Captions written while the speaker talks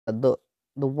the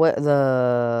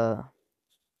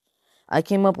I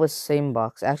came up with same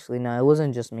box. Actually, no, it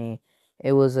wasn't just me.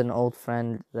 It was an old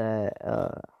friend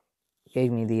that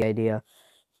gave me the idea.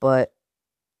 But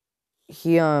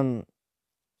he I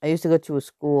used to go to a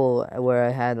school where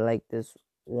I had like this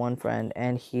one friend,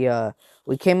 and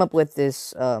we came up with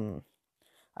this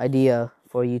idea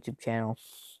for a YouTube channel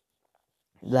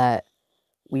that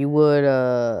we would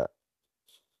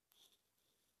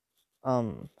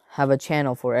have a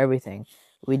channel for everything.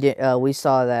 We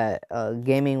saw that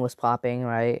gaming was popping,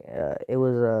 right? It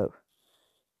was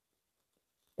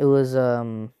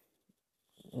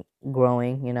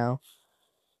growing,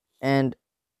 and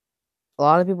a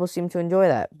lot of people seem to enjoy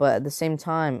that. But at the same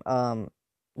time,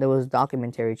 there was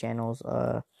documentary channels.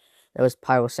 There was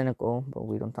Pyrocynical, but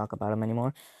we don't talk about him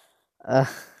anymore. Uh,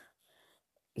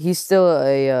 he's still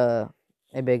a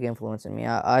big influence in me.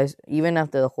 I even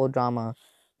after the whole drama,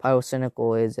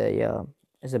 Pyrocynical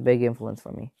is a big influence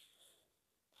for me.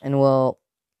 And well,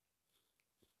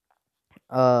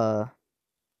 uh,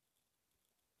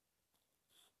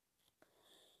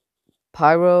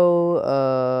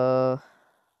 Pyro,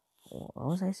 what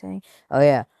was I saying? Oh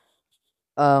yeah.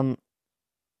 Um,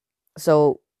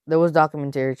 so there was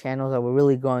documentary channels that were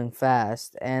really growing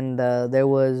fast, and there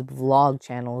was vlog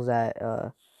channels that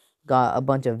got a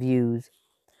bunch of views.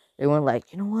 They weren't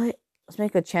like, you know what? Let's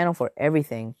make a channel for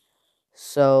everything.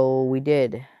 So we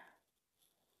did,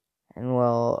 and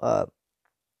well,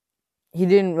 he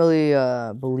didn't really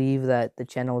believe that the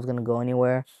channel was gonna go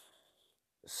anywhere.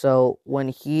 So when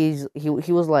he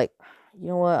was like, you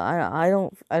know what, I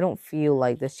don't feel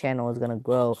like this channel is gonna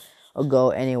grow or go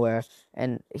anywhere,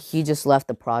 and he just left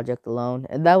the project alone.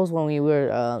 And that was when we were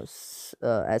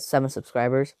at 7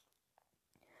 subscribers,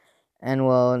 and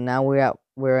well, now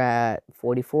we're at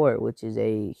 44, which is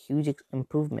a huge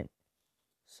improvement.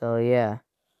 So yeah,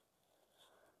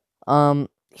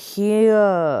 he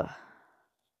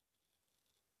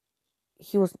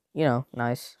was,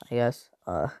 nice, I guess.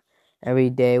 Every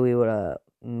day we would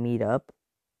meet up,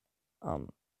 um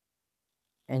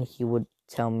and he would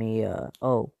tell me,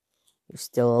 oh, you're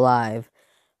still alive.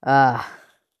 Ah,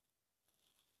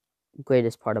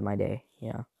 greatest part of my day,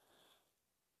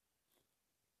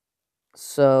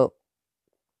 So,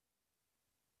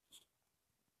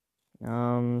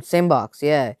 same box,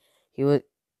 yeah. He was.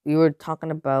 We were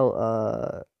talking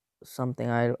about something.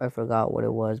 I forgot what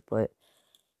it was, but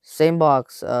same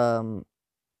box.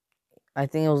 I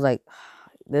think it was like,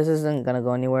 this isn't gonna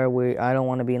go anywhere. I don't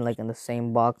want to be in the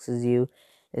same box as you.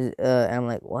 And I'm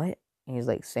like, what? And he's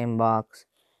like, same box.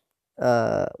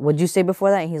 What'd you say before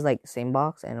that? And he's like, same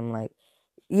box. And I'm like,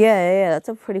 yeah, that's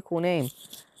a pretty cool name.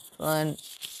 And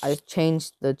I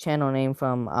changed the channel name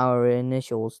from our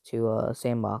initials to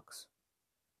Samebox.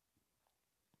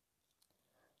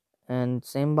 And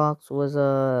Samebox was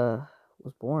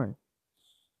born.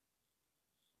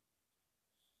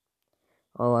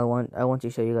 Oh, I want to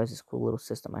show you guys this cool little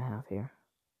system I have here.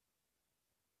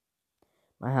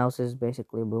 My house is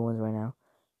basically ruins right now,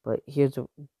 but here's a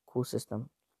cool system.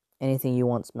 Anything you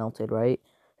want smelted, right?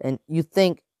 And you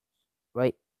think,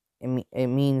 right? It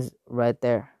means right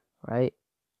there, right?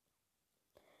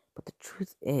 But the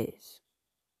truth is,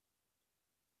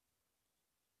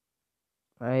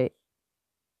 right?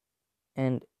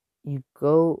 And you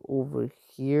go over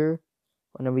here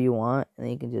whenever you want, and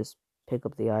then you can just pick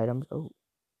up the items. Oh,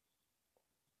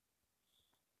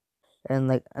 and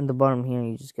like at the bottom here,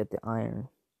 you just get the iron.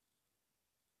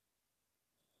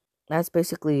 That's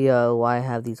basically why I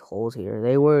have these holes here.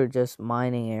 They were just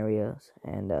mining areas,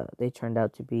 and they turned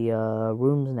out to be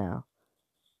rooms now.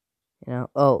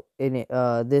 Oh, and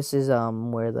this is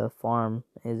where the farm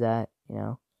is at.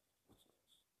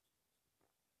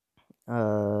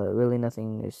 Really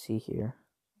nothing to see here.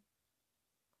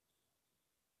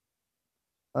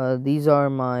 These are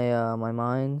my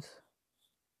mines.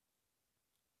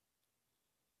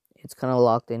 It's kind of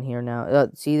locked in here now.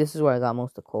 See, this is where I got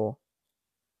most of the coal.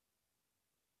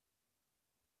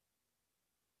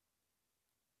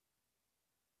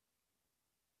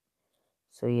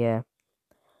 So yeah.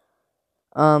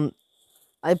 Um,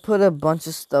 I put a bunch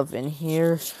of stuff in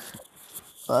here.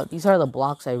 These are the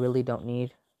blocks I really don't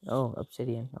need. Oh,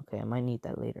 obsidian. Okay, I might need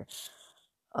that later.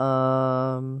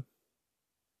 Um,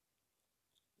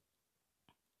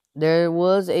 there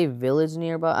was a village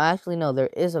nearby. Actually, no, there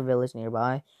is a village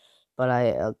nearby, but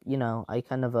I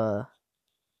kind of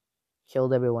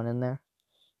killed everyone in there.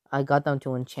 I got them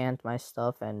to enchant my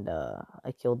stuff, and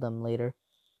I killed them later,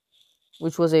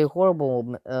 which was a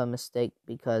horrible mistake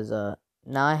because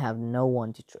now I have no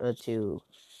one to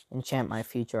enchant my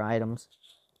future items.